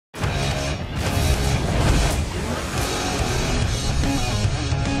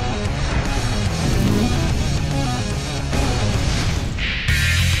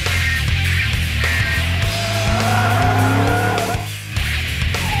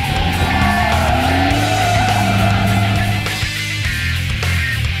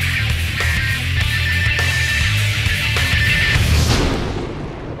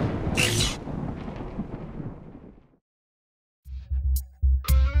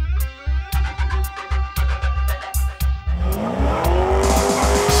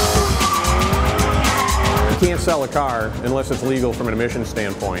can't sell a car unless it's legal from an emission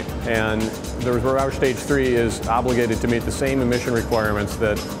standpoint. And the ROUSH Stage 3 is obligated to meet the same emission requirements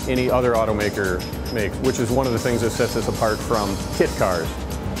that any other automaker makes, which is one of the things that sets us apart from kit cars.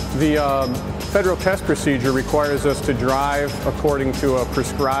 The federal test procedure requires us to drive according to a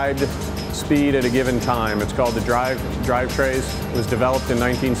prescribed speed at a given time. It's called the drive trace. It was developed in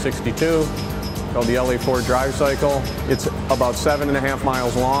 1962, called the LA4 drive cycle. It's about 7.5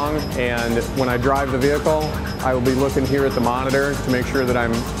 miles long, and when I drive the vehicle, I will be looking here at the monitor to make sure that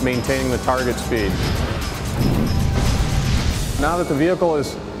I'm maintaining the target speed. Now that the vehicle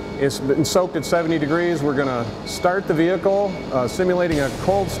is been soaked at 70 degrees, we're going to start the vehicle, simulating a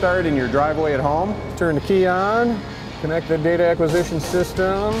cold start in your driveway at home. Turn the key on, connect the data acquisition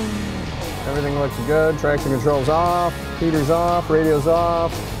system. Everything looks good. Traction control's off, heater's off, radio's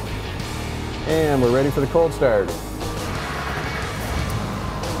off, and we're ready for the cold start.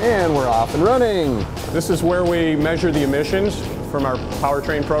 And we're off and running. This is where we measure the emissions from our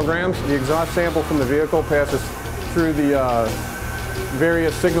powertrain programs. The exhaust sample from the vehicle passes through the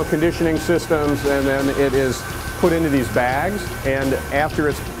various signal conditioning systems, and then it is put into these bags, and after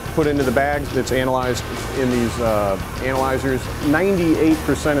it's put into the bags, it's analyzed in these analyzers.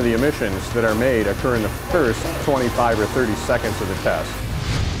 98% of the emissions that are made occur in the first 25 or 30 seconds of the test.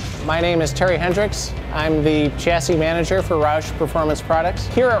 My name is Terry Hendricks. I'm the chassis manager for ROUSH Performance products.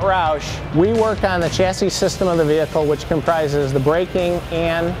 Here at ROUSH, we work on the chassis system of the vehicle, which comprises the braking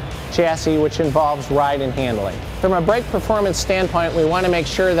and chassis, which involves ride and handling. From a brake performance standpoint, we want to make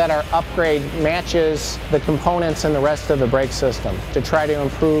sure that our upgrade matches the components in the rest of the brake system to try to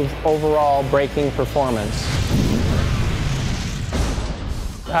improve overall braking performance.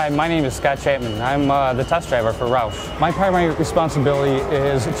 Hi, my name is Scott Chapman. I'm the test driver for ROUSH. My primary responsibility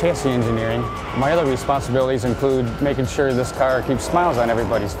is chassis engineering. My other responsibilities include making sure this car keeps smiles on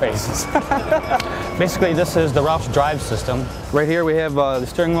everybody's faces. Basically, this is the ROUSH drive system. Right here we have the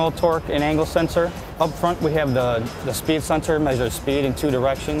steering wheel torque and angle sensor. Up front we have the speed sensor, measures speed in 2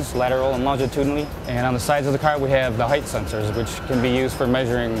 directions, lateral and longitudinally. And on the sides of the car we have the height sensors, which can be used for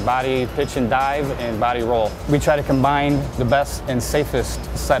measuring body pitch and dive and body roll. We try to combine the best and safest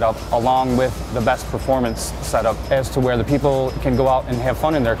setup along with the best performance setup as to where the people can go out and have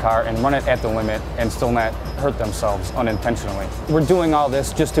fun in their car and run it at the limit and still not hurt themselves unintentionally. We're doing all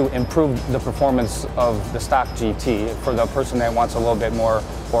this just to improve the performance of the stock GT for the person that wants a little bit more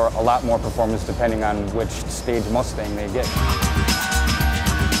or a lot more performance depending on which stage Mustang they get.